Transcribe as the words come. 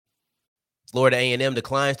Florida A&M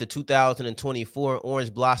declines the 2024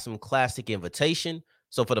 Orange Blossom Classic invitation.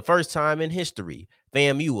 So for the first time in history,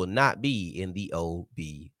 FAMU will not be in the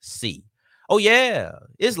OBC. Oh, yeah,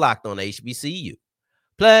 it's locked on HBCU.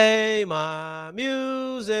 Play my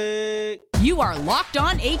music. You are Locked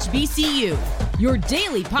On HBCU, your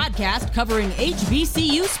daily podcast covering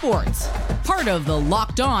HBCU sports. Part of the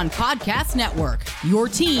Locked On Podcast Network, your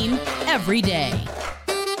team every day.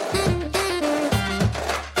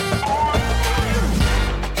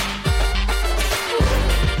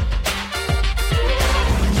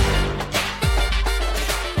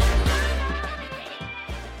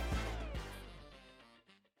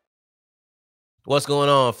 What's going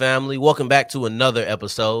on, family? Welcome back to another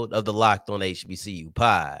episode of the Locked On HBCU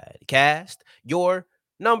podcast, your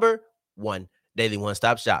number one daily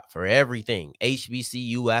one-stop shop for everything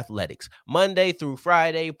HBCU athletics. Monday through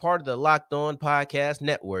Friday, part of the Locked On Podcast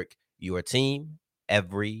Network, your team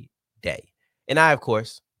every day. And I, of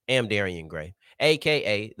course, am Darian Gray,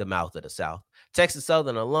 a.k.a. the Mouth of the South, Texas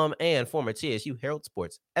Southern alum and former TSU Herald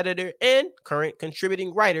Sports editor and current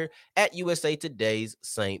contributing writer at USA Today's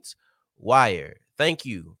Saints Wire. Thank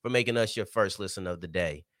you for making us your first listen of the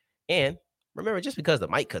day. And remember, just because the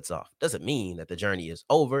mic cuts off doesn't mean that the journey is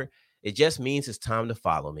over. It just means it's time to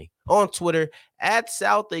follow me on Twitter at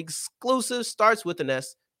South Exclusive. Starts with an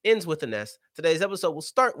S, ends with an S. Today's episode will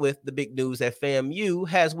start with the big news that FAMU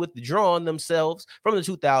has withdrawn themselves from the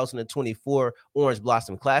 2024 Orange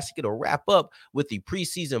Blossom Classic. It'll wrap up with the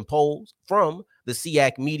preseason polls from the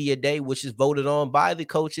MEAC Media Day, which is voted on by the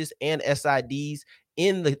coaches and SIDs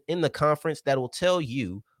in the conference that will tell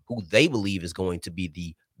you who they believe is going to be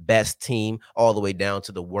the best team all the way down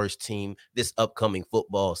to the worst team this upcoming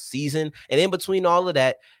football season. And in between all of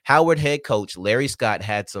that, Howard head coach Larry Scott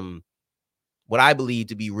had some what I believe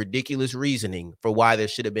to be ridiculous reasoning for why there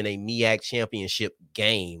should have been a MEAC championship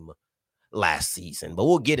game last season. But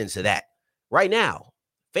we'll get into that. Right now,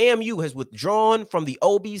 FAMU has withdrawn from the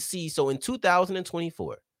OBC. So in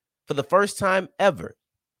 2024, for the first time ever,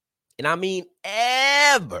 and I mean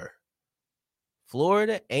ever,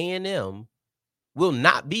 Florida A&M will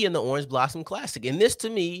not be in the Orange Blossom Classic. And this, to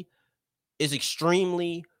me, is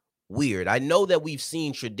extremely weird. I know that we've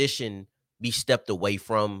seen tradition be stepped away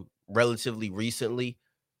from relatively recently.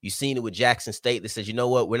 You've seen it with Jackson State that says, you know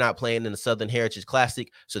what, we're not playing in the Southern Heritage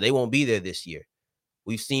Classic, so they won't be there this year.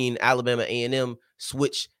 We've seen Alabama A&M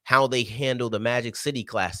switch how they handle the Magic City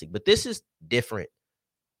Classic, but this is different.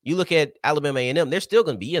 You look at Alabama A&M, they're still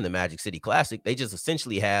going to be in the Magic City Classic. They just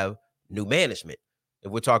essentially have new management.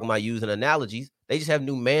 If we're talking about using analogies, they just have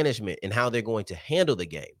new management and how they're going to handle the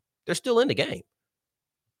game. They're still in the game.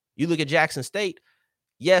 You look at Jackson State,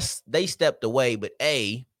 yes, they stepped away, but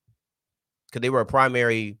because they were a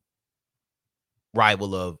primary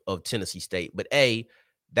rival of Tennessee State, but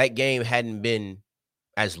that game hadn't been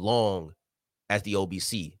as long as the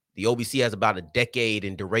OBC. The OBC has about a decade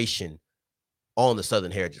in duration on the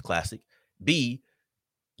Southern Heritage Classic. B,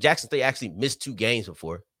 Jackson State actually missed 2 games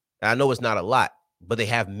before. And I know it's not a lot, but they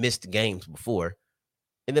have missed games before.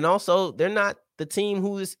 And then also, they're not the team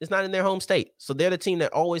who is not in their home state. So they're the team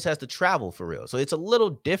that always has to travel for real. So it's a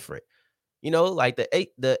little different. You know, like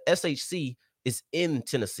the SHC is in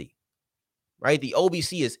Tennessee, right? The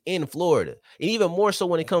OBC is in Florida. And even more so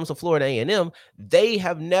when it comes to Florida A&M, they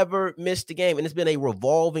have never missed a game, and it's been a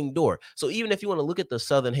revolving door. So even if you want to look at the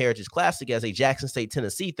Southern Heritage Classic as a Jackson State,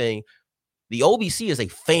 Tennessee thing, the OBC is a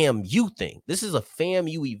FAMU thing. This is a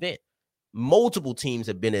FAMU event. Multiple teams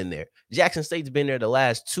have been in there. Jackson State's been there the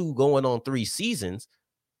last 2 going on 3 seasons,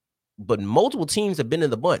 but multiple teams have been in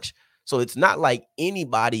the bunch. So it's not like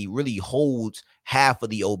anybody really holds half of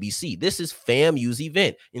the OBC. This is FAMU's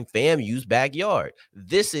event in FAMU's backyard.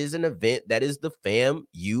 This is an event that is the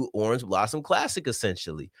FAMU Orange Blossom Classic,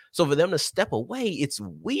 essentially. So for them to step away, it's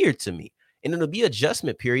weird to me. And it'll be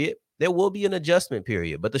adjustment period. There will be an adjustment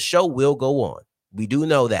period, but the show will go on. We do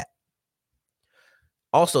know that.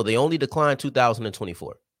 Also, they only declined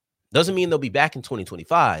 2024. Doesn't mean they'll be back in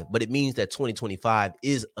 2025, but it means that 2025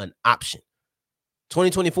 is an option.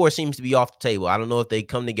 2024 seems to be off the table. I don't know if they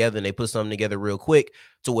come together and they put something together real quick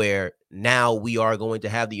to where now we are going to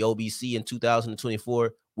have the OBC in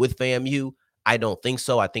 2024 with FAMU. I don't think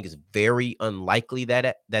so. I think it's very unlikely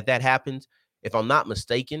that happens. If I'm not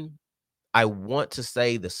mistaken, I want to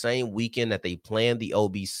say the same weekend that they planned the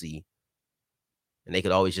OBC, and they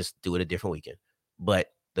could always just do it a different weekend. But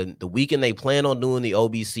the weekend they plan on doing the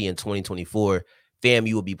OBC in 2024,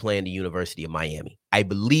 FAMU will be playing the University of Miami. I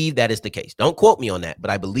believe that is the case. Don't quote me on that,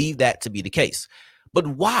 but I believe that to be the case. But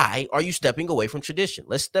why are you stepping away from tradition?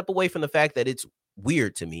 Let's step away from the fact that it's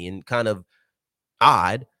weird to me and kind of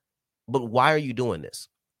odd, but why are you doing this?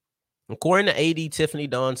 According to AD Tiffany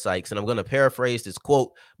Dawn Sykes, and I'm going to paraphrase this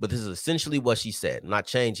quote, but this is essentially what she said. I'm not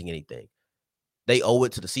changing anything. They owe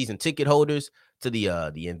it to the season ticket holders, to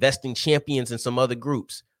the investing champions and some other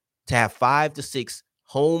groups to have 5 to 6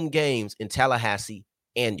 home games in Tallahassee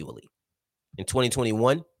annually. In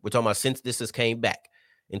 2021, we're talking about since this has came back.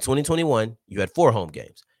 In 2021, you had 4 home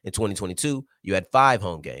games. In 2022, you had 5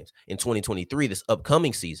 home games. In 2023, this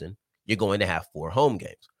upcoming season, you're going to have 4 home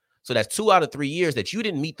games. So that's 2 out of 3 years that you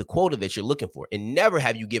didn't meet the quota that you're looking for, and never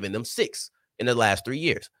have you given them 6 in the last 3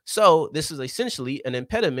 years. So this is essentially an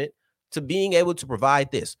impediment to being able to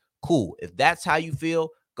provide this. Cool. If that's how you feel,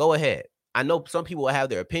 go ahead. I know some people will have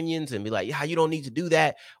their opinions and be like, yeah, you don't need to do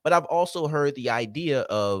that. But I've also heard the idea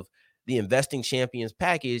of the investing champions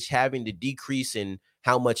package having to decrease in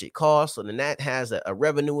how much it costs. And then that has a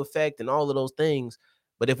revenue effect and all of those things.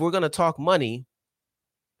 But if we're going to talk money,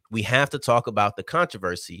 we have to talk about the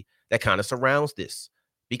controversy that kind of surrounds this.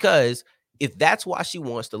 Because if that's why she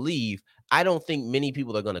wants to leave, I don't think many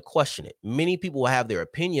people are going to question it. Many people will have their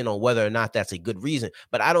opinion on whether or not that's a good reason.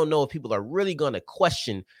 But I don't know if people are really going to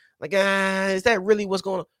question, like, is that really what's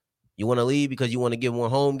going on? You want to leave because you want to give more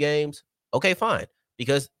home games? Okay, fine.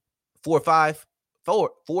 Because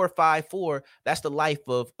 4-5-4, that's the life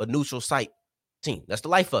of a neutral site team. That's the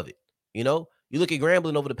life of it. You know, you look at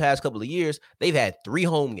Grambling over the past couple of years, they've had 3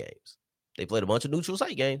 home games. They played a bunch of neutral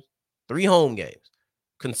site games, 3 home games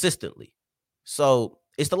consistently. So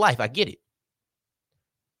it's the life. I get it.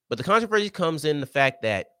 But the controversy comes in the fact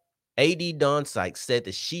that AD Dawn Sykes said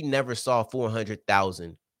that she never saw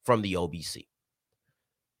 400,000 from the OBC.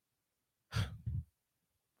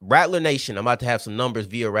 Rattler Nation, I'm about to have some numbers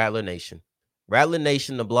via Rattler Nation. Rattler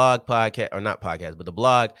Nation, the blog podcast, or not podcast, but the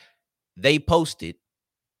blog, they posted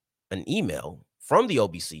an email from the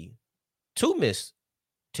OBC to Miss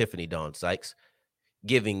Tiffany Dawn Sykes,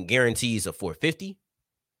 giving guarantees of 450,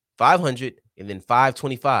 500, and then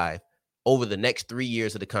 525 over the next 3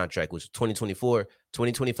 years of the contract, which is 2024,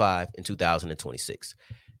 2025, and 2026.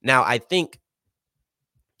 Now, I think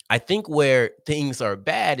where things are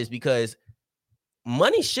bad is because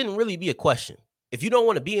money shouldn't really be a question. If you don't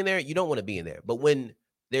want to be in there, you don't want to be in there. But when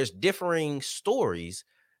there's differing stories,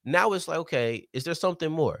 now it's like, okay, is there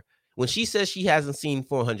something more? When she says she hasn't seen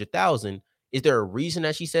 400,000, is there a reason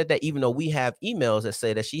that she said that, even though we have emails that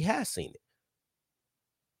say that she has seen it?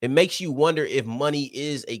 It makes you wonder if money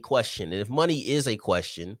is a question. And if money is a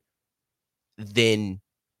question, then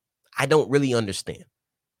I don't really understand.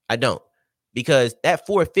 I don't. Because that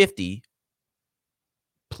 450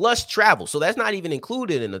 plus travel, so that's not even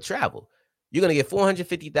included in the travel. You're going to get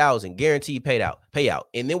 450,000 guaranteed payout,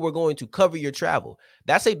 and then we're going to cover your travel.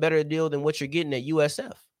 That's a better deal than what you're getting at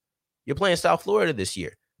USF. You're playing South Florida this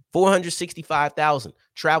year, 465,000,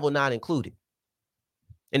 travel not included.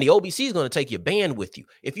 And the OBC is going to take your band with you.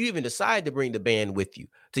 If you even decide to bring the band with you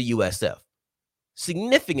to USF,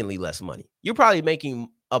 significantly less money. You're probably making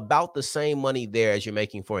about the same money there as you're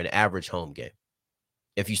making for an average home game,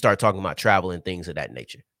 if you start talking about travel and things of that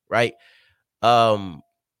nature, right? Because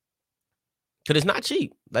it's not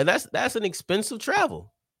cheap. Like that's an expensive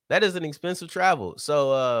travel. That is an expensive travel.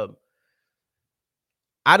 So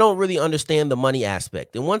I don't really understand the money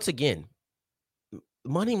aspect. And once again,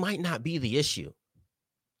 money might not be the issue.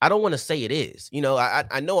 I don't want to say it is. You know,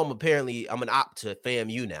 I know I'm an op to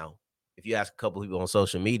FAMU now. If you ask a couple people on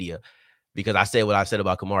social media, because I said what I said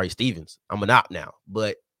about Kamari Stevens, I'm an op now.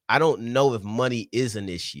 But I don't know if money is an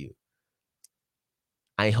issue.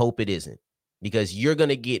 I hope it isn't, because you're going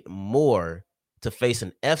to get more to face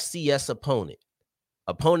an FCS opponent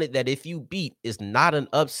that if you beat is not an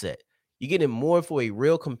upset. You're getting more for a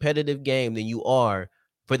real competitive game than you are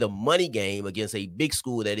for the money game against a big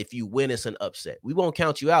school that if you win, it's an upset. We won't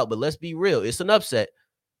count you out, but let's be real. It's an upset.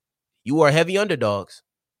 You are heavy underdogs.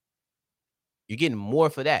 You're getting more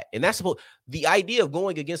for that. And that's the idea of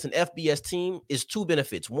going against an FBS team is 2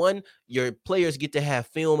 benefits. One, your players get to have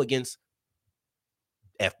film against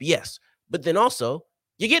FBS, but then also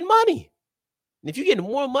you get money. And if you're getting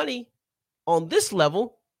more money on this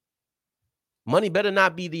level, money better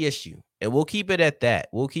not be the issue. And we'll keep it at that.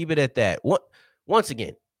 Once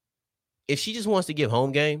again, if she just wants to give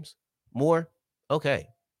home games more, okay.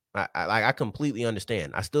 I completely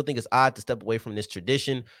understand. I still think it's odd to step away from this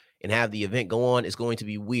tradition and have the event go on. It's going to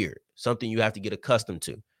be weird, something you have to get accustomed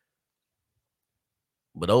to.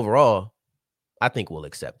 But overall, I think we'll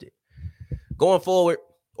accept it. Going forward,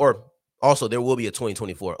 or also there will be a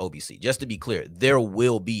 2024 OBC. Just to be clear, there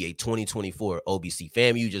will be a 2024 OBC.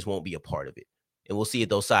 FAMU just won't be a part of it. And we'll see if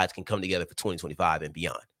those sides can come together for 2025 and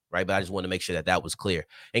beyond, right? But I just want to make sure that was clear.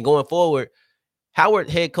 And going forward, Howard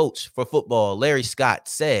head coach for football, Larry Scott,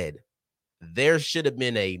 said there should have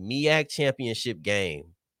been a MEAC championship game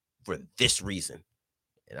for this reason.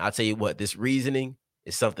 And I'll tell you what, this reasoning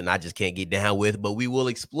is something I just can't get down with, but we will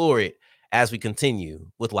explore it as we continue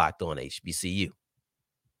with Locked On HBCU.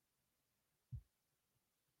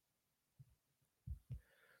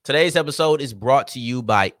 Today's episode is brought to you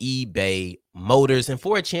by eBay Motors. And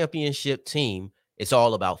for a championship team, it's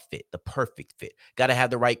all about fit, the perfect fit. Got to have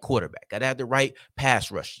the right quarterback. Got to have the right pass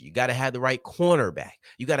rusher. You got to have the right cornerback.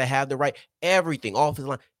 You got to have the right everything, offensive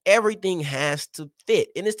line. Everything has to fit.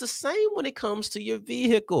 And it's the same when it comes to your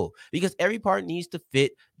vehicle because every part needs to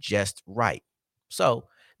fit just right. So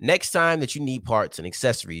next time that you need parts and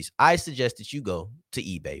accessories, I suggest that you go to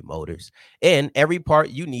eBay Motors. And every part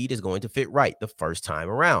you need is going to fit right the first time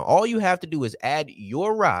around. All you have to do is add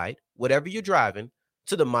your ride, whatever you're driving,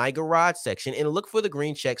 to the My Garage section and look for the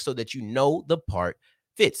green check so that you know the part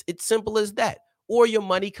fits. It's simple as that. Or your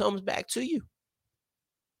money comes back to you.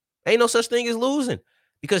 Ain't no such thing as losing.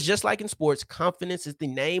 Because just like in sports, confidence is the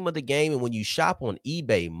name of the game. And when you shop on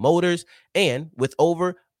eBay Motors, and with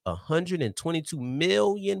over 122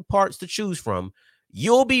 million parts to choose from,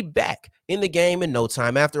 you'll be back in the game in no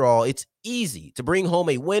time. After all, it's easy to bring home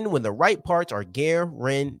a win when the right parts are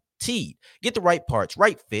guaranteed. Get the right parts,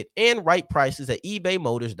 right fit, and right prices at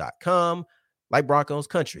ebaymotors.com. Like Broncos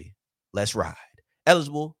country, let's ride.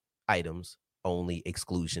 Eligible items only.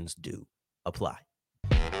 Exclusions do apply.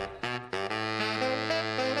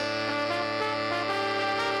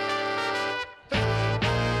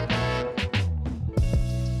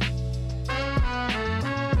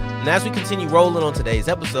 And as we continue rolling on today's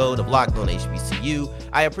episode of Locked On HBCU,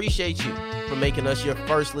 I appreciate you for making us your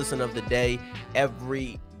first listen of the day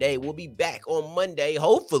every day. We'll be back on Monday,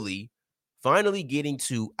 hopefully, finally getting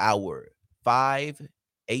to our 5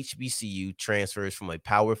 HBCU transfers from a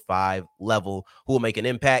Power 5 level who will make an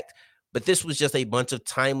impact. But this was just a bunch of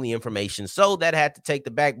timely information, so that had to take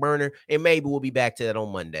the back burner, and maybe we'll be back to that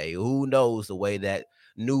on Monday. Who knows the way that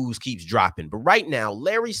news keeps dropping. But right now,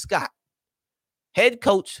 Larry Scott, head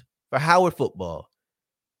coach for Howard football,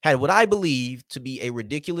 had what I believe to be a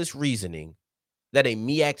ridiculous reasoning that a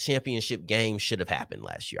MEAC championship game should have happened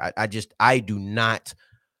last year. I do not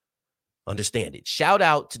understand it. Shout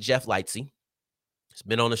out to Jeff Lightsey. He's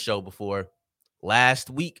been on the show before. Last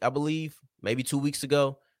week, I believe, maybe 2 weeks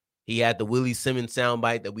ago, he had the Willie Simmons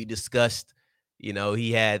soundbite that we discussed. You know,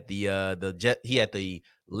 he had the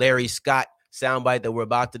Larry Scott soundbite that we're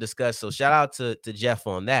about to discuss. So shout out to Jeff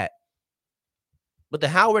on that. But the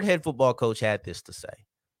Howard head football coach had this to say.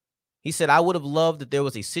 He said, I would have loved that there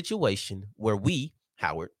was a situation where we,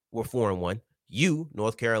 Howard, were 4-1. You,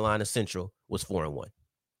 North Carolina Central, was 4-1.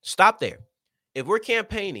 Stop there. If we're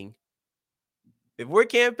campaigning for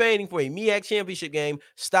a MEAC championship game,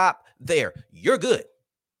 stop there. You're good.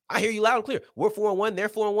 I hear you loud and clear. We're 4-1. They're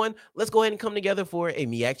 4-1. Let's go ahead and come together for a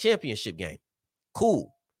MEAC championship game.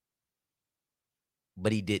 Cool.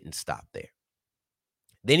 But he didn't stop there.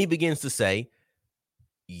 Then he begins to say,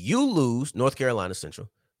 you lose, North Carolina Central.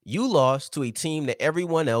 You lost to a team that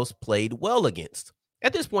everyone else played well against.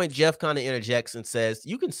 At this point, Jeff kind of interjects and says,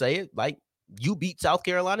 you can say it like you beat South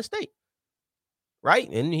Carolina State. Right?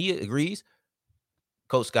 And he agrees.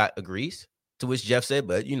 Coach Scott agrees, to which Jeff said,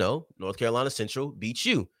 but, you know, North Carolina Central beats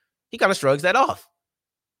you. He kind of shrugs that off.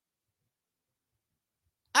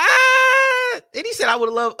 And he said, I would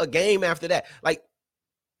have loved a game after that. Like,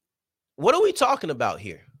 what are we talking about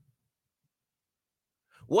here?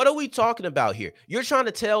 What are we talking about here? You're trying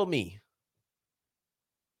to tell me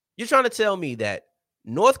that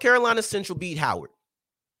North Carolina Central beat Howard.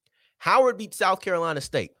 Howard beat South Carolina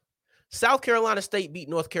State. South Carolina State beat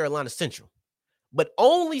North Carolina Central. But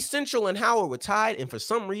only Central and Howard were tied, and for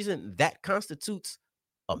some reason, that constitutes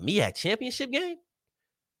a MEAC championship game?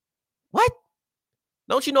 What?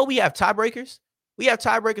 Don't you know we have tiebreakers? We have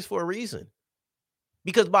tiebreakers for a reason.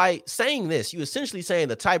 Because by saying this, you're essentially saying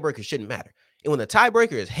the tiebreaker shouldn't matter. And when the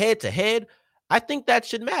tiebreaker is head-to-head, I think that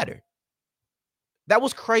should matter. That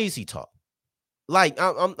was crazy talk. Like,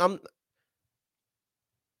 I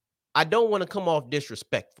don't want to come off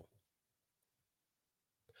disrespectful.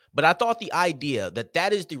 But I thought the idea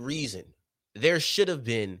that is the reason there should have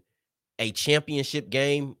been a championship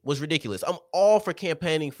game was ridiculous. I'm all for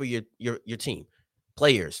campaigning for your team.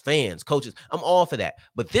 Players, fans, coaches. I'm all for that.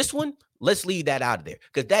 But this one, let's leave that out of there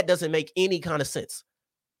because that doesn't make any kind of sense.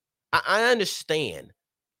 I understand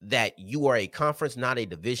that you are a conference, not a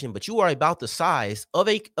division, but you are about the size of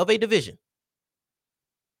a division.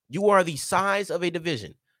 You are the size of a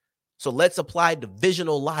division. So let's apply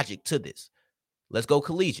divisional logic to this. Let's go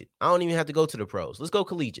collegiate. I don't even have to go to the pros. Let's go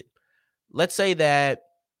collegiate. Let's say that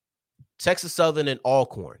Texas Southern and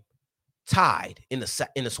Alcorn tied in the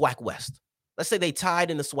SWAC West. Let's say they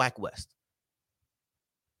tied in the SWAC West.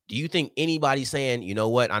 Do you think anybody's saying, you know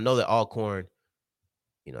what? I know that Alcorn,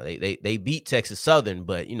 they beat Texas Southern,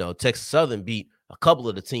 but Texas Southern beat a couple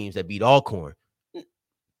of the teams that beat Alcorn.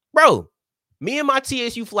 Bro, me and my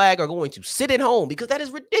TSU flag are going to sit at home because that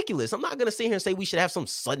is ridiculous. I'm not going to sit here and say we should have some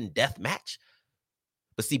sudden death match.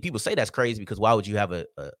 But see, people say that's crazy because why would you have a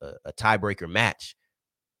tiebreaker match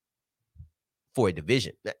for a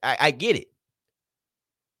division? I get it.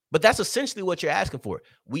 But that's essentially what you're asking for.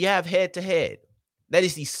 We have head-to-head. That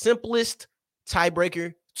is the simplest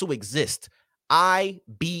tiebreaker to exist. I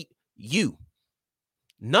beat you.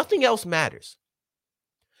 Nothing else matters.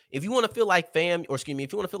 If you want to feel like if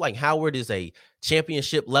you want to feel like Howard is a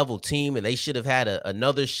championship level team and they should have had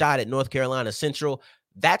another shot at North Carolina Central,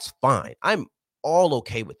 that's fine. I'm all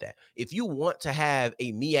okay with that. If you want to have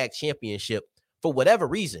a MEAC championship for whatever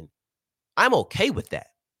reason, I'm okay with that.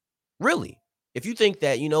 Really. If you think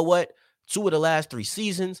that, 2 of the last 3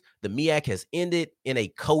 seasons, the MEAC has ended in a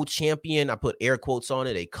co-champion, I put air quotes on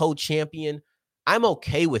it, a co-champion, I'm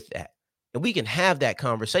okay with that. And we can have that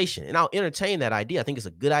conversation, and I'll entertain that idea. I think it's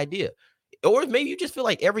a good idea. Or maybe you just feel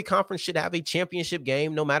like every conference should have a championship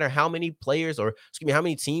game, no matter how many players how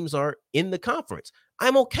many teams are in the conference.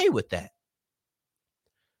 I'm okay with that.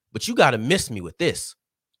 But you got to miss me with this.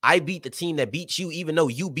 I beat the team that beat you, even though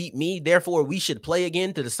you beat me. Therefore, we should play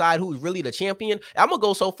again to decide who's really the champion. I'm going to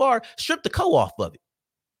go so far, strip the co off of it.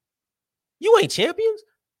 You ain't champions.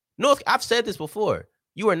 I've said this before.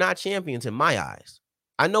 You are not champions in my eyes.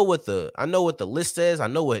 I know what the list says. I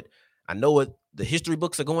know what the history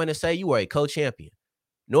books are going to say. You are a co-champion.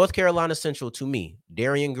 North Carolina Central, to me,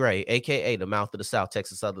 Darian Gray, a.k.a. the Mouth of the South,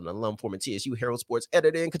 Texas Southern alum, former TSU Herald Sports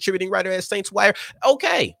editor and contributing writer at Saints Wire.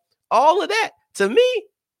 Okay, all of that, to me,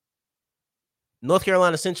 North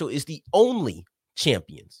Carolina Central is the only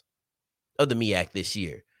champions of the MEAC this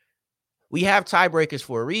year. We have tiebreakers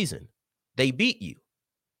for a reason. They beat you.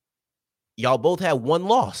 Y'all both had one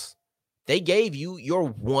loss. They gave you your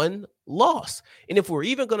one loss. And if we're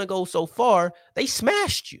even going to go so far, they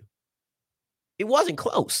smashed you. It wasn't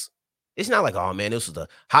close. It's not like, oh, man, this was a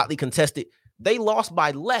hotly contested. They lost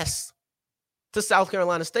by less to South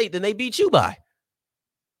Carolina State than they beat you by.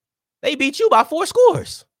 They beat you by 4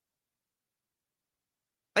 scores.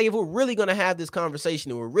 Like, if we're really going to have this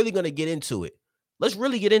conversation and we're really going to get into it, let's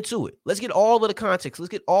really get into it. Let's get all of the context. Let's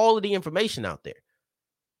get all of the information out there.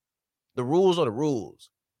 The rules are the rules.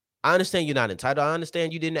 I understand you're not entitled. I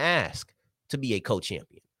understand you didn't ask to be a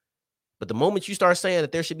co-champion. But the moment you start saying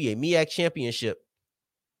that there should be a MEAC championship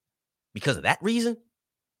because of that reason,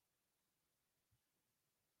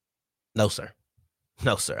 no, sir.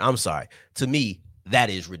 No, sir. I'm sorry. To me,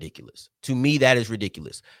 that is ridiculous.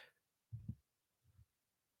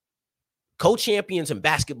 Co-champions in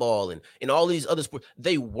basketball and all these other sports,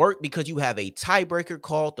 they work because you have a tiebreaker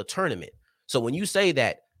called the tournament. So when you say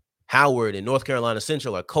that Howard and North Carolina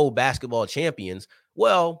Central are co-basketball champions,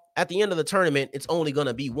 well, at the end of the tournament, it's only going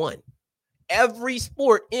to be one. Every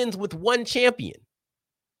sport ends with one champion.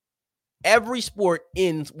 Every sport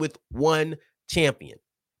ends with one champion.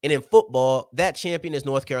 And in football, that champion is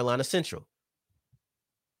North Carolina Central.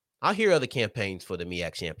 I'll hear other campaigns for the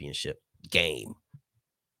MEAC championship game,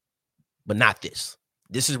 but not this.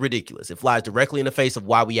 This is ridiculous. It flies directly in the face of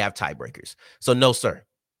why we have tiebreakers. So no, sir.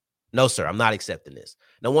 No, sir, I'm not accepting this.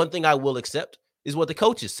 Now, one thing I will accept is what the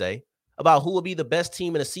coaches say about who will be the best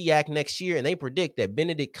team in the SEAC next year, and they predict that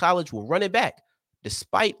Benedict College will run it back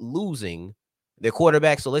despite losing their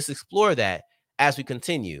quarterback. So let's explore that as we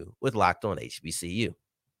continue with Locked On HBCU.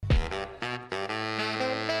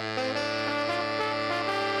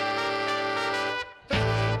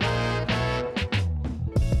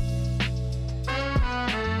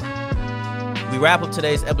 We wrap up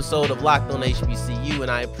today's episode of Locked On HBCU, and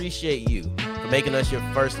I appreciate you for making us your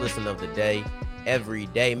first listen of the day every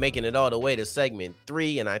day, making it all the way to segment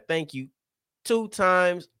 3, and I thank you 2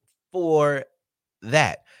 times for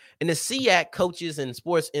that. And the SEAC coaches and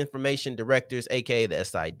sports information directors, aka the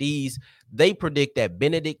SIDs, they predict that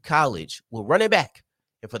Benedict College will run it back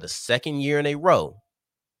and for the second year in a row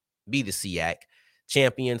be the SEAC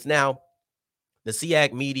champions. Now, the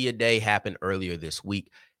SEAC Media Day happened earlier this week.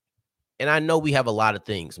 And I know we have a lot of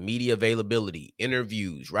things, media availability,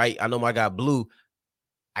 interviews, right? I know my guy Blue,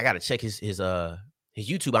 I got to check his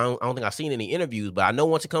YouTube. I don't think I've seen any interviews, but I know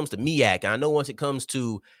once it comes to MEAC, and I know once it comes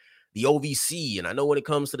to the OVC, and I know when it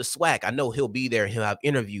comes to the SWAC, I know he'll be there and he'll have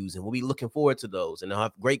interviews, and we'll be looking forward to those, and they'll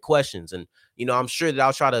have great questions. And, I'm sure that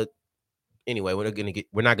I'll try to, anyway, we're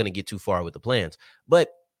not going to get too far with the plans. But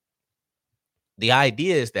the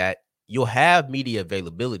idea is that you'll have media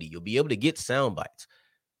availability. You'll be able to get sound bites.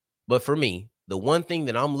 But for me, the one thing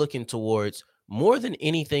that I'm looking towards more than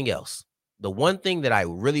anything else, the one thing that I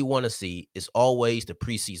really want to see is always the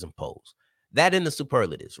preseason polls. That in the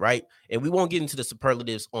superlatives, right? And we won't get into the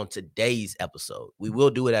superlatives on today's episode. We will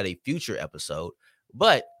do it at a future episode.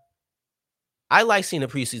 But I like seeing the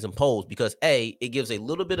preseason polls because A, it gives a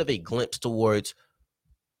little bit of a glimpse towards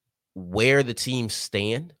where the teams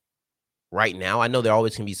stand right now. I know there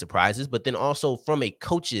always can be surprises, but then also from a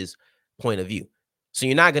coach's point of view. So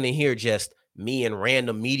you're not going to hear just me and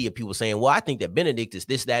random media people saying, well, I think that Benedict is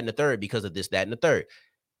this, that, and the third because of this, that, and the third.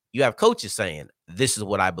 You have coaches saying, this is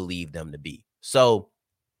what I believe them to be. So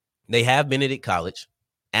they have Benedict College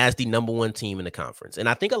as the number one team in the conference. And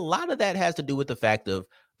I think a lot of that has to do with the fact of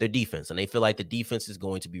their defense. And they feel like the defense is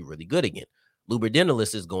going to be really good again. Lou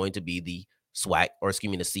Dennis is going to be the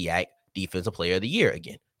SEAC Defensive Player of the Year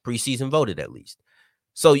again. Preseason voted at least.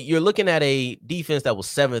 So you're looking at a defense that was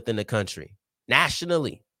 7th in the country,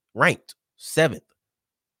 nationally ranked 7th.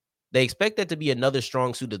 They expect that to be another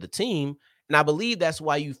strong suit of the team. And I believe that's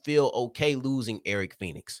why you feel okay losing Eric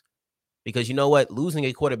Phoenix. Because you know what? Losing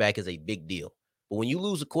a quarterback is a big deal. But when you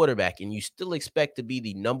lose a quarterback and you still expect to be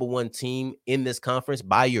the number one team in this conference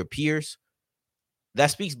by your peers,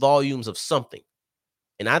 that speaks volumes of something.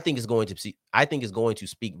 And I think it's going to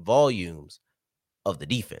speak volumes of the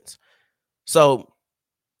defense. So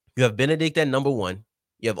you have Benedict at number 1.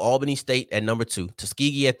 You have Albany State at number 2,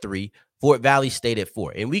 Tuskegee at 3, Fort Valley State at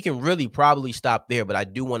 4. And we can really probably stop there, but I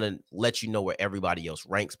do want to let you know where everybody else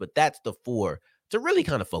ranks. But that's the 4 to really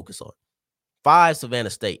kind of focus on. 5,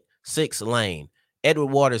 Savannah State. 6, Lane.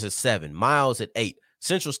 Edward Waters at 7. Miles at 8.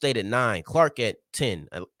 Central State at 9. Clark at 10.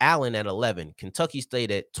 Allen at 11. Kentucky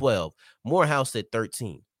State at 12. Morehouse at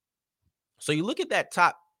 13. So you look at that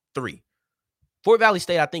top 3. Fort Valley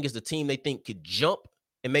State, I think, is the team they think could jump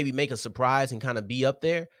and maybe make a surprise and kind of be up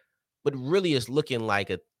there. But really is looking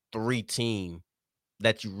like a 3 team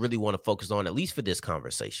that you really want to focus on, at least for this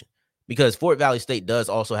conversation. Because Fort Valley State does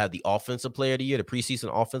also have the Offensive Player of the Year, the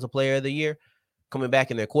preseason Offensive Player of the Year, coming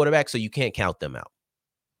back in their quarterback, so you can't count them out.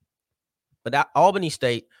 But Albany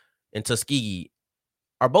State and Tuskegee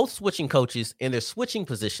are both switching coaches, and they're switching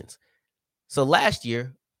positions. So last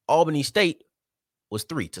year, Albany State was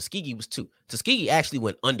 3. Tuskegee was 2. Tuskegee actually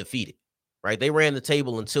went undefeated, right? They ran the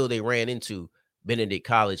table until they ran into Benedict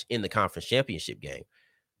College in the conference championship game.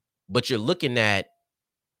 But you're looking at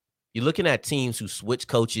teams who switch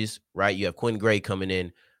coaches, right? You have Quinn Gray coming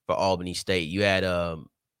in for Albany State. You had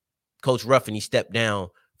Coach Ruffin, he stepped down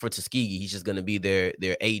for Tuskegee. He's just going to be their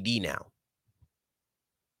AD now.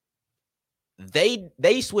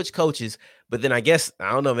 They switch coaches, but then I guess,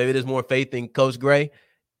 I don't know, maybe there's more faith in Coach Gray.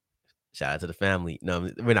 Shout out to the family. No,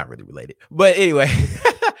 we're not really related. But anyway,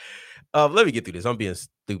 let me get through this. I'm being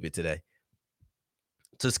stupid today.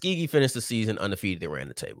 Tuskegee finished the season undefeated. They ran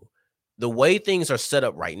the table. The way things are set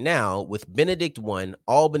up right now with Benedict 1,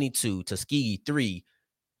 Albany 2, Tuskegee 3,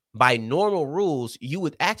 by normal rules, you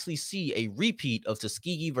would actually see a repeat of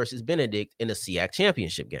Tuskegee versus Benedict in a SEAC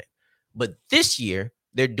championship game. But this year,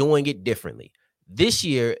 they're doing it differently. This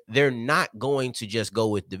year, they're not going to just go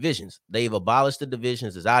with divisions. They've abolished the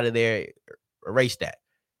divisions. It's out of there. Erase that.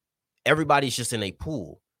 Everybody's just in a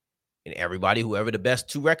pool. And everybody, whoever the best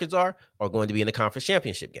 2 records are going to be in the conference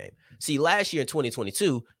championship game. See, last year in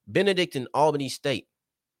 2022, Benedict and Albany State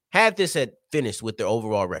had this at finished with their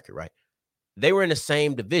overall record, right? They were in the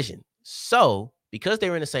same division. So, because they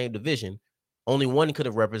were in the same division, only one could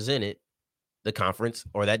have represented the conference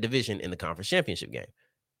or that division in the conference championship game.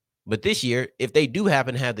 But this year, if they do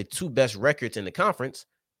happen to have the 2 best records in the conference,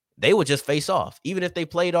 they would just face off, even if they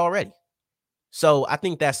played already. So I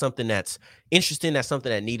think that's something that's interesting. That's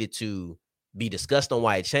something that needed to be discussed on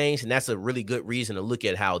why it changed. And that's a really good reason to look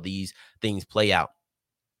at how these things play out.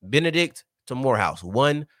 Benedict to Morehouse,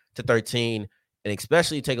 1 to 13. And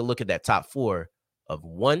especially take a look at that top 4 of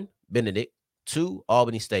 1, Benedict, 2,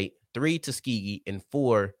 Albany State, 3, Tuskegee, and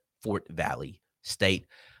 4, Fort Valley State.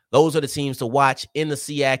 Those are the teams to watch in the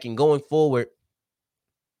SEAC. And going forward,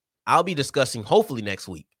 I'll be discussing, hopefully next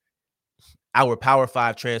week, our Power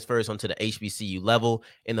 5 transfers onto the HBCU level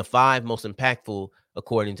and the 5 most impactful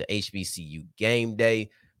according to HBCU Game Day.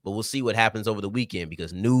 But we'll see what happens over the weekend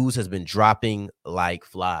because news has been dropping like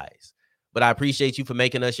flies. But I appreciate you for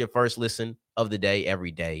making us your first listen of the day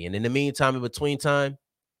every day. And in the meantime, in between time,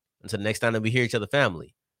 until the next time that we hear each other,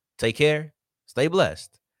 family, take care, stay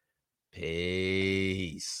blessed.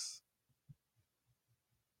 Peace.